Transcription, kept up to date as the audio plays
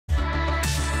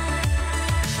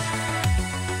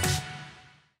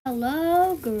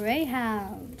Hello,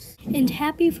 Greyhounds, and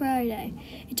happy Friday.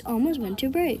 It's almost winter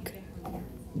break.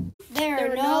 There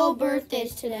are no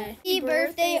birthdays today. Happy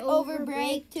birthday over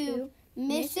break to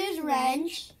Mrs.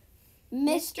 Wrench,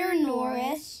 Mr.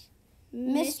 Norris,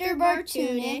 Mr.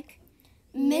 Bartunik,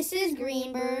 Mrs.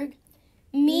 Greenberg,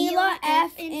 Mila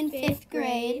F. in 5th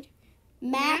grade,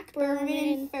 Mac Berman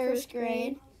in 1st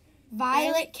grade,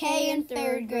 Violet K. in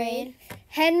 3rd grade,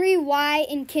 Henry Y.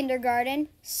 in kindergarten,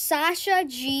 Sasha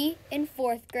G. in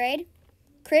 4th grade,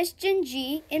 Christian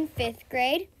G. in 5th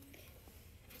grade,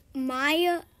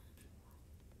 Maya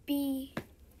B.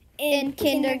 in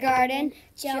kindergarten,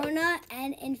 Jonah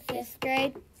N. in 5th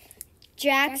grade,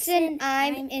 Jackson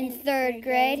I'm in 3rd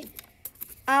grade,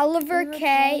 Oliver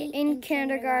K. in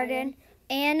kindergarten,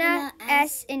 Anna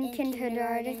S. in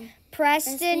kindergarten,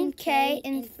 Preston K.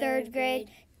 in 3rd grade,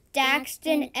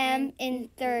 Daxton M. in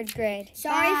 3rd grade.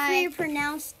 Sorry for you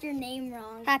pronounced your name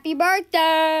wrong. Happy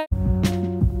birthday!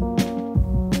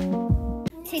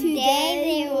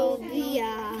 Today there will be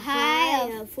a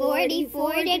high of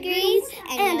 44 degrees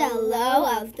and a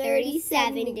low of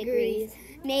 37 degrees.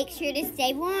 Make sure to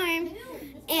stay warm.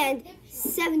 And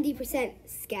 70%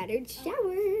 scattered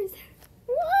showers.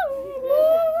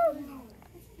 Woo!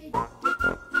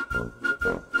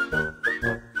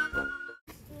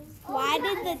 Why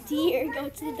did the deer go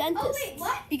to the dentist? Oh, wait,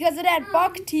 what? Because it had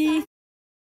buck teeth.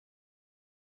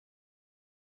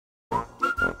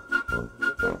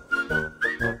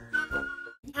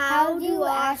 How do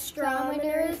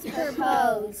astronomers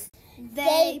propose?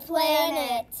 They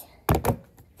plan it.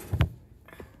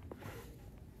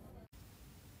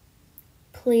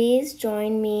 Please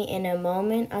join me in a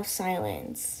moment of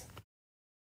silence.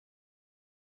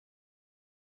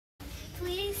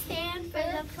 Please stand for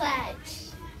the pledge.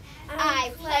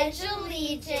 I pledge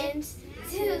allegiance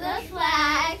to the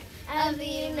flag of the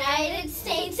United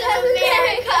States of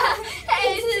America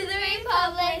and to the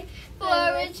republic for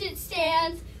which it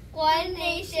stands, one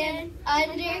nation,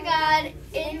 under God,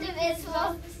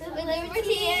 indivisible, with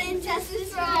liberty and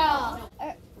justice for all.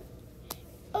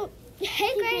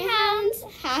 Hey, Greyhounds!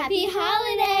 Happy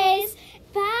holidays!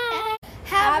 Bye!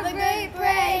 Have a great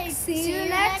break!